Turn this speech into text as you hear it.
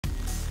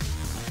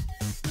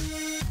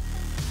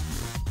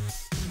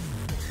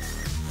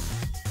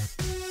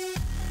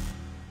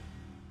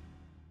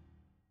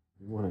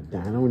Want a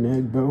dino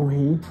neg bow,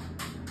 hey?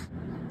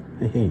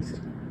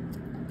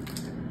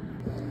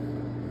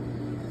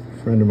 A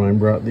friend of mine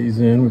brought these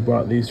in. We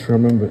bought these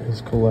from him, but his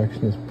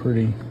collection is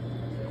pretty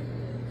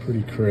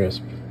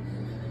crisp.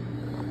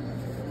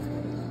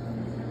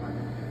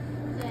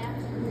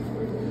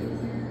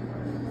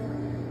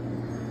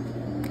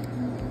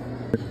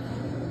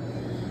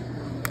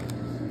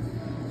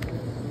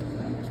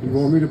 You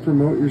want me to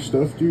promote your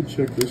stuff, dude?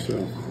 Check this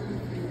out.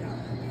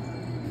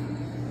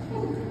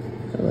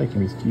 I like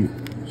him, he's cute.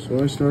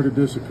 So I started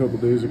this a couple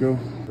days ago.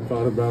 I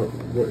thought about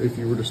what if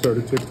you were to start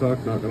a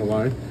TikTok, not gonna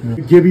lie. Yeah.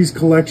 Gibby's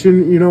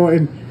collection, you know,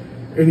 and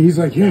he's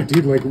like, yeah,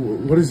 dude, like,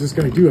 what does this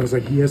guy do? I was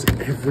like, he has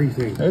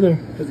everything. Hey there.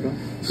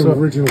 From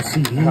original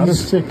CDs. How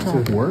does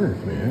TikTok work,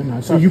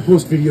 man? So you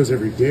post videos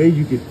every day,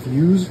 you get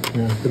views.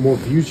 Yeah. The more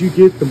views you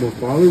get, the more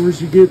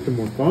followers you get. The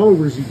more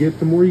followers you get,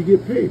 the more you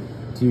get paid.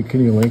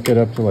 Can you link it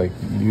up to like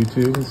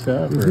YouTube and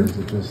stuff, or is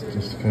it just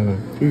kind of?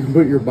 You can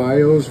put your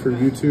bios for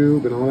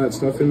YouTube and all that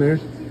stuff in there.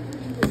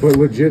 But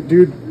legit,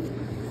 dude,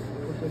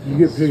 you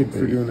get paid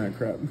for doing that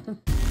crap.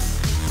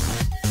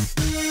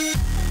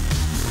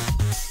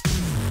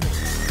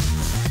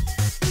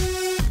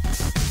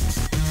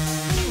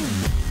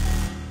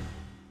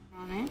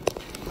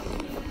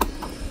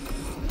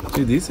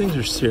 Dude, these things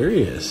are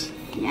serious.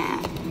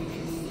 Yeah.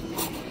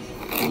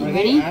 Are you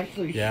ready?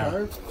 Actually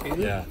sharp?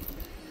 Yeah.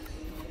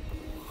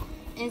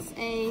 It's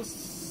a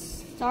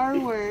Star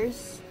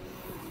Wars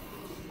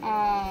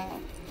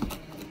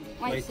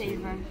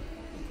lightsaber.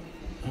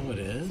 Oh, it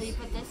is? So you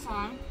put this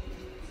on.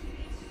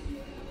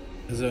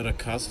 Is it a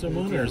custom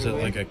one, or is it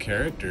like a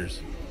character's?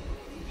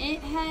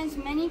 It has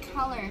many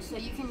colors, so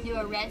you can do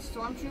a red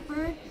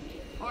stormtrooper,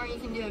 or you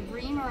can do a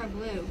green or a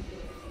blue. You're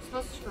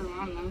supposed to screw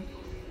on them.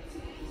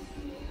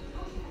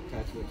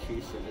 That's what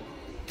she said.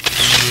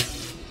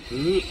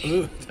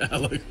 Ooh,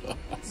 that looks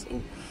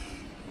awesome.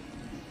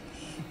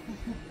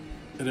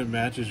 And it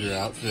matches your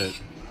outfit.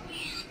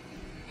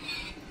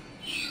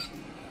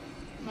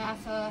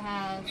 NASA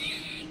has,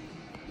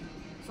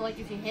 so like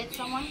if you hit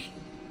someone,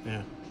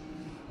 yeah,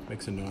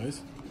 makes a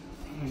noise.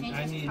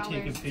 I need to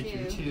take a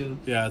picture too.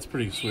 Yeah, it's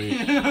pretty sweet.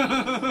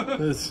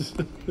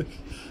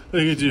 Look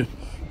at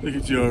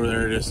you over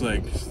there, just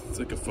like it's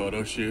like a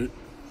photo shoot.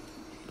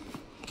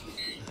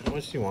 How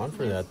much do you want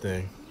for that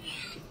thing?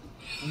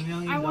 $1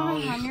 million. I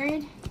want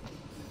 100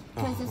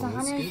 because it's Oh,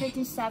 that's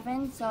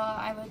 157, so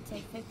I would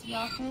take 50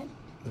 off it.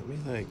 Let me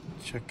like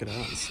check it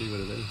out and see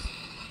what it is.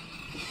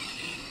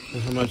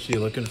 And how much are you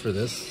looking for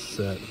this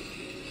set?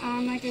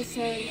 Like I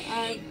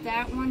said,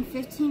 that one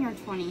 15 or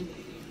 20.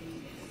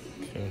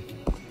 Okay.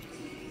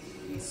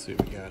 Let's see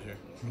what we got here.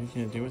 What are you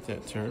gonna do with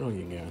that turtle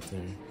you got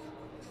there?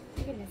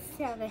 I'm gonna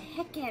sell the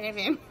heck out of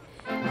him.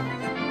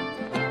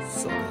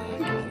 So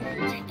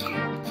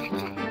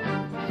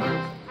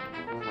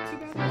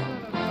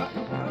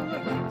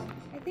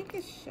I think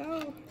a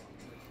show.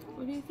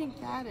 What do you think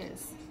that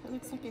is? It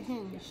looks like a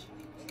hinge.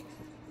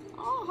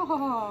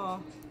 Oh!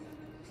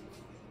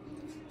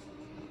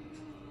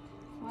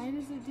 Why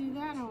does it do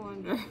that, I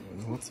wonder?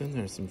 what's in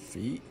there? Some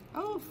feet?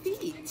 Oh,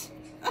 feet!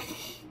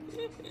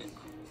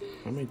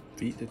 How many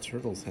feet do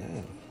turtles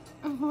have?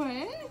 What?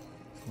 I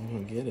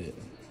don't get it.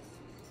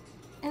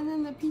 And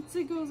then the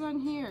pizza goes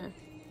on here.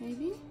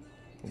 Maybe?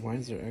 Why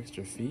is there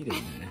extra feet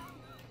in there?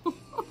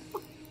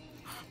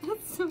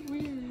 That's so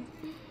weird.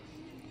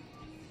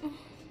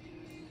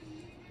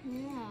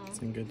 Yeah. It's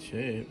in good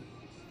shape.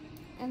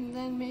 And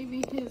then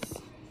maybe his...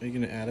 Are you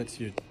gonna add it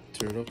to your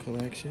turtle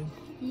collection?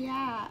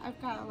 Yeah,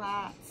 I've got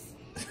lots.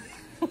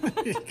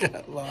 You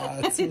got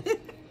lots.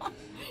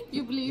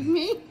 You believe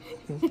me?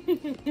 Are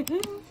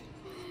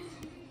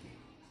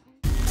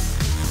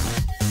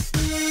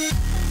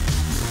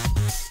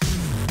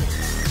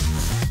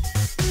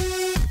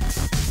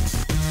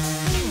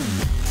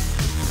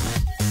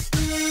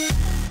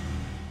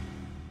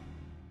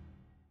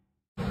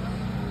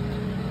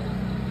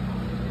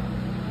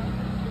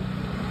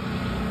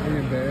you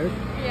in bed?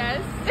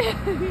 Yes.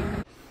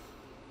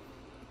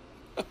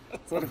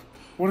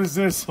 What is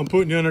this? I'm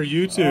putting you on our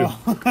YouTube.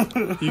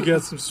 Oh. You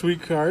got some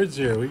sweet cards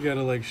here. We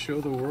gotta like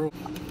show the world.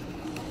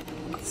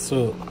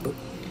 So,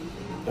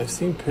 I've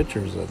seen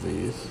pictures of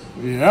these.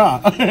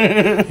 Yeah.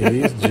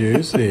 He's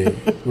juicy.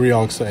 Were you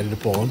all excited to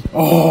pull them?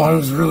 Oh, I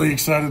was really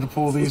excited to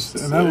pull these,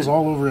 and that was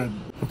all over it.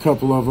 A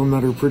couple of them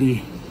that are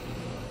pretty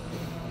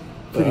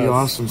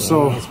awesome.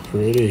 So that's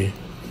pretty.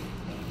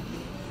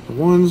 The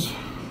ones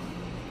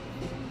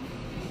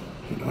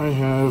that I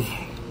have.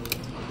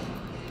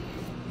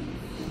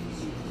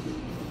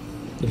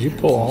 Did you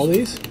pull all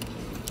these?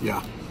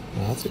 Yeah.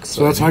 Oh, that's exciting.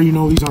 So that's how you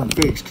know these aren't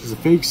fakes, because the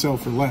fakes sell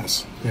for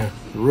less. Yeah.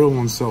 The real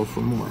ones sell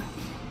for more.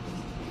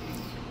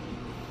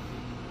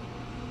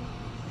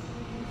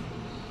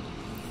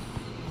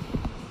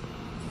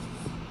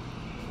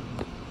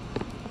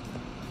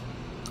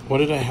 What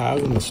did I have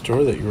in the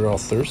store that you were all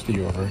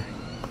thirsty over?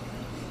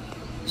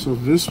 So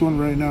this one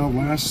right now,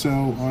 last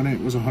sell on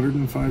it was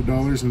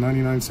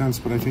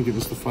 $105.99, but I think it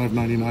was the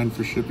 $5.99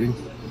 for shipping.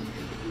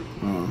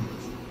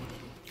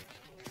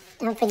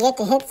 Don't forget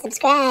to hit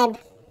subscribe.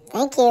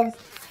 Thank you.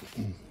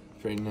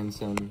 Trading in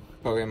some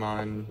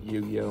Pokemon,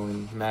 Yu-Gi-Oh,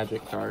 and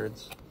Magic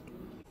cards.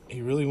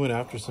 He really went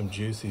after some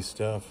juicy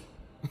stuff.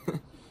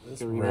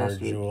 This rare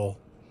jewel.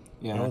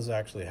 Yeah. I was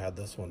actually had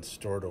this one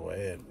stored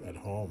away at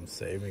home,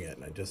 saving it,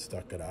 and I just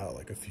stuck it out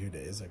like a few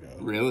days ago.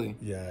 Really?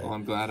 Yeah. Well,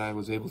 I'm glad I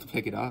was able to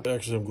pick it up.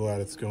 Actually, I'm glad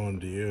it's going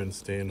to you and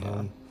staying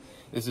home.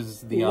 This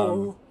is the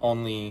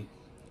only,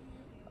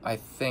 I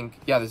think,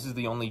 yeah, this is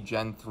the only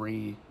Gen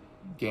 3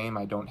 game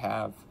I don't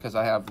have, because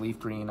I have Leaf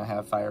Green, I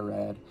have Fire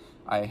Red,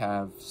 I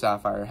have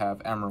Sapphire, I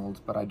have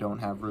Emerald, but I don't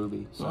have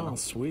Ruby. So Oh,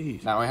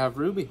 sweet. now I have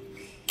Ruby.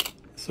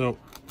 So,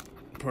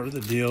 part of the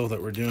deal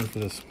that we're doing for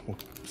this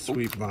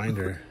sweet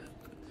binder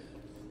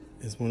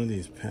is one of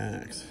these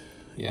packs.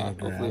 Yeah,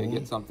 hopefully I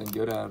get something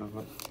good out of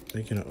it. Are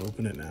you gonna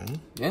open it now?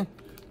 Yeah,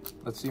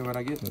 let's see what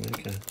I get.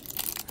 Okay.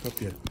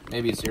 Hope you.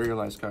 Maybe a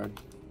serialized card.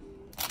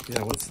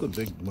 Yeah, what's the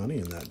big money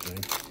in that thing?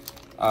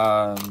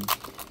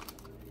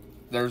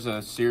 There's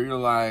a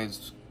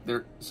serialized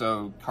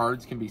so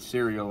cards can be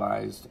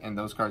serialized, and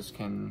those cards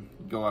can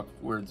go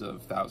upwards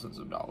of thousands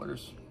of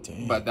dollars.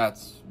 Dang. But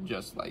that's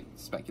just like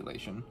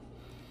speculation.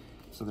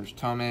 So there's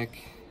Tomic,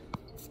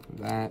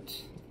 that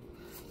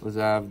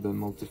Lazav, the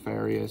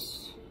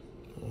Multifarious.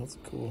 Oh, that's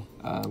cool.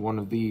 One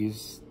of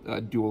these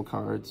dual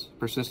cards,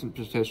 Persistent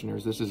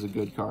Petitioners. This is a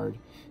good card.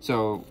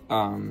 So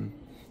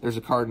there's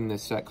a card in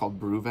this set called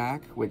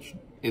Bruvac, which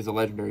is a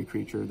legendary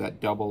creature that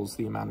doubles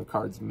the amount of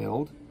cards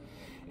milled.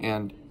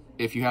 And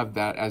if you have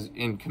that as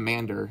in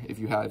Commander, if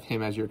you have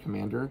him as your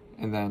commander,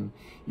 and then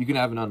you can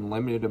have an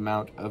unlimited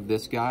amount of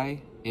this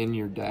guy in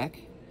your deck,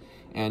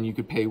 and you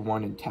could pay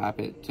 1 and tap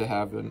it to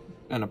have an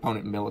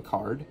opponent mill a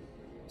card.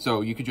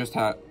 So you could just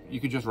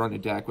run a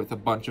deck with a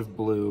bunch of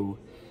blue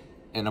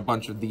and a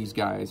bunch of these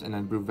guys, and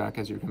then Bruvac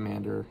as your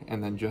commander,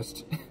 and then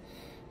just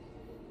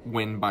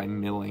win by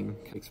milling.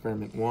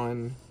 Experiment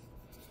 1,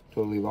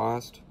 totally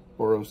lost.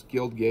 Boros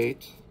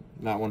Guildgate,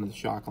 not one of the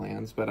shock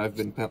lands, but I've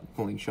been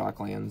pulling shock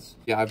lands.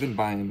 Yeah, I've been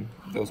buying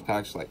those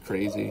packs like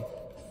crazy.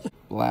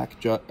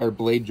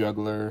 Blade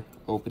Juggler,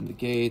 Open the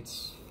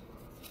Gates.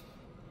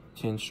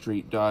 Tin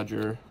Street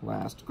Dodger,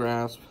 Last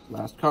Grasp,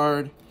 last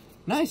card.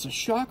 Nice, a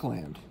shock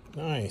land.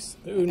 Nice.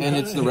 Ooh, and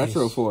it's the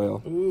retro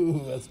foil.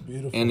 Ooh, that's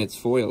beautiful. And it's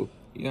foil.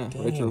 Yeah,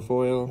 Dang. retro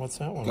foil. What's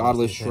that one?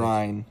 Godless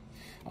Shrine.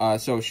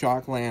 So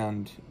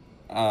Shockland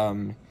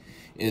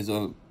is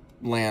a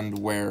land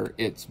where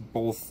it's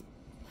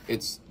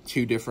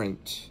two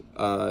different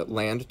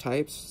land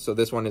types. So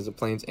this one is a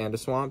plains and a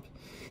swamp.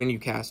 When you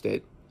cast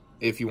it,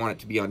 if you want it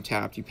to be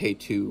untapped, you pay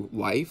 2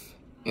 life.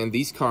 And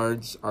these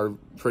cards are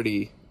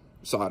pretty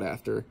sought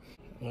after.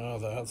 Oh,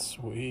 that's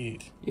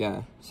sweet.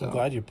 Yeah. So I'm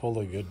glad you pulled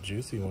a good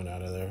juicy one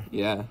out of there.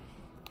 Yeah.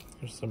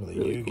 There's some of the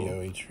Really Yu-Gi-Oh!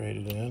 cool. He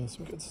traded in.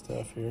 Some good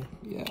stuff here.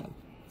 Yeah.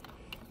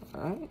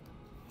 All right.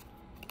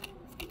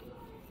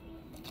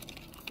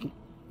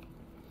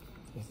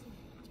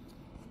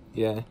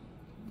 Yeah.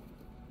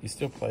 You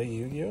still play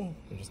Yu-Gi-Oh?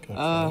 Or just kind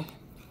of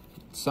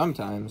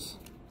Sometimes.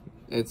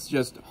 It's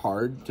just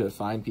hard to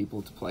find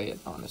people to play it,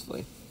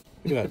 honestly.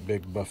 Look at that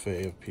big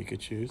buffet of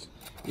Pikachus.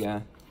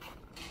 Yeah.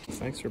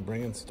 Thanks for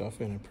bringing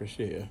stuff in. I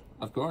appreciate you.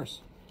 Of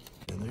course.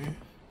 In there?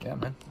 Yeah,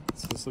 man.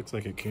 So this looks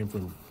like it came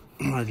from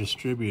our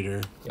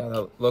distributor. Yeah,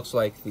 that looks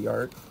like the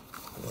art.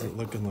 Is it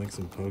looking like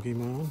some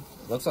Pokemon?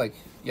 Looks like,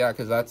 yeah,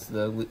 because that's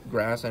the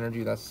grass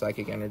energy, that's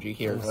psychic energy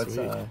here. Oh, Let's,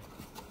 sweet.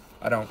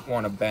 I don't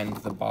want to bend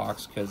the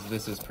box because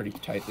this is pretty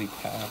tightly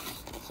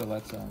packed. So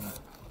let's,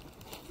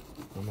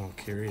 I'm all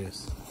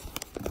curious.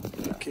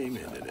 What came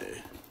in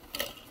today?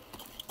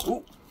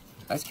 Ooh,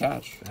 nice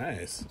catch.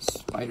 Nice.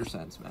 Spider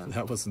sense, man.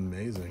 That was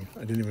amazing. I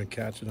didn't even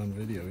catch it on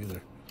video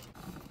either.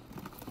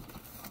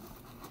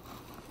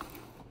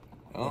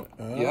 Oh,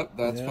 yep,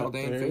 that's yeah, Paldean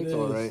there it Fates,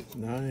 all is. right.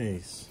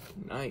 Nice.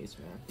 Nice,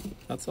 man.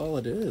 That's all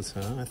it is,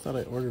 huh? I thought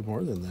I ordered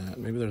more than that.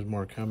 Maybe there's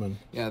more coming.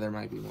 Yeah, there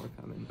might be more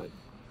coming, but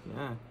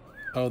yeah.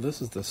 Oh,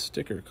 this is the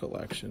sticker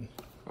collection.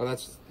 Oh,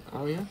 that's,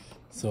 oh yeah?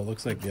 So it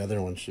looks like the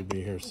other one should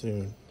be here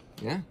soon.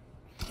 Yeah.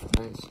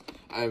 Nice.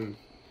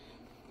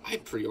 I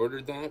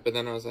pre-ordered that, but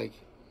then I was like,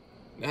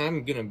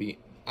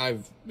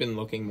 I've been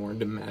looking more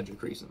into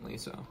Magic recently,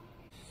 so.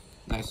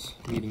 Nice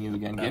meeting you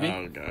again, Gibby.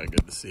 Oh, God,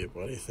 good to see you,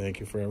 buddy. Thank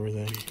you for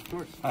everything. Of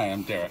course. Hi,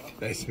 I'm Derek.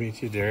 Nice to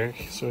meet you, Derek.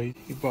 So he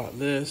bought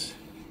this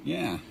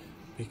Yeah.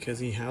 because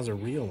he has a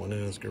real one in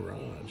his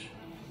garage.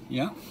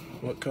 Yeah.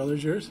 What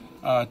color's yours?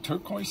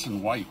 Turquoise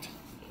and white.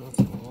 That's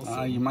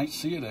awesome. You might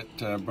see it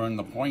at Burn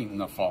the Point in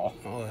the fall.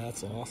 Oh,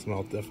 that's awesome.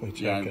 I'll definitely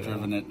check Yeah, it I've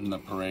driven out. it in the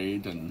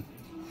parade and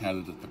had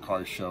it at the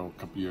car show a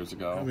couple years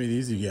ago. How many of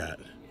these you got?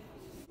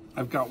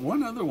 I've got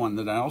one other one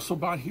that I also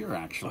bought here,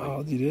 actually.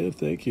 Oh, you did?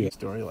 Thank you.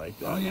 Story like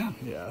that. Oh, yeah.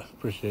 Yeah,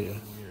 appreciate you.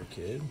 You're a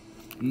kid?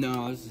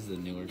 No, this is the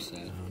newer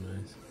set. Oh,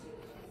 nice.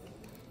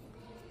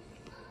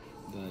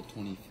 The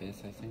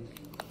 25th, I think.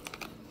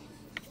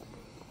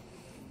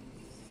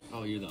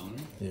 Oh, you're the owner?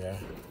 Yeah.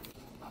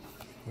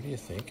 What are you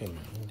thinking,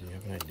 man? Do you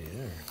have an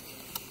idea?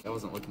 Or? I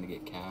wasn't looking to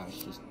get cash,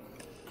 just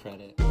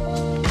credit.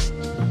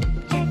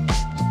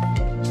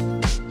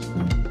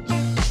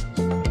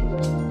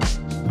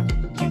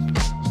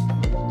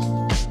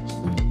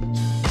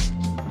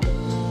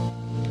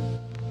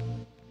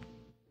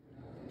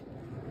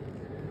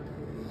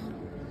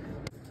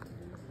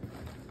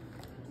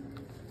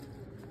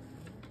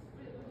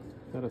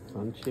 that a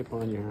sun chip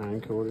on your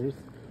hindquarters?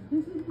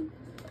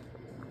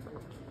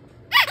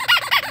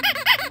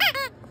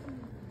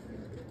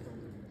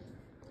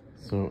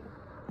 So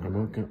I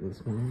woke up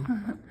this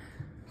morning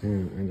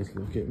and I just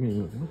look at me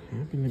and what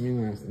happened to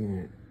me last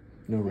night?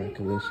 No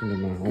recollection of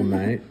my whole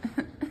night.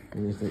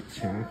 And there's like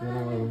chocolate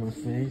all over my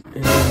face.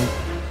 And then,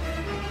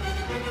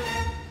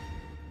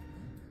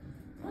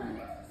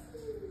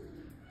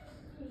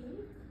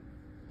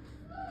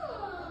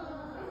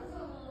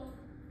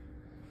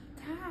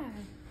 Dad,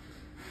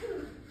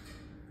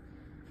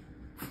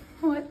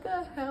 what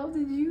the hell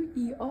did you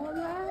eat all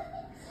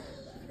that?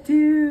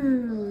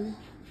 Dude,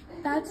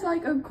 that's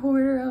like a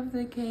quarter of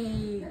the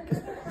cake.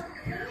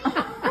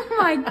 Oh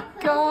my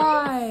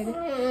god.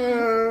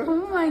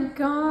 Oh my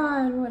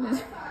god. What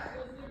is...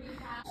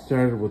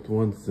 started with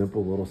one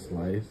simple little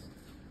slice.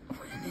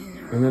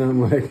 And then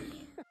I'm like,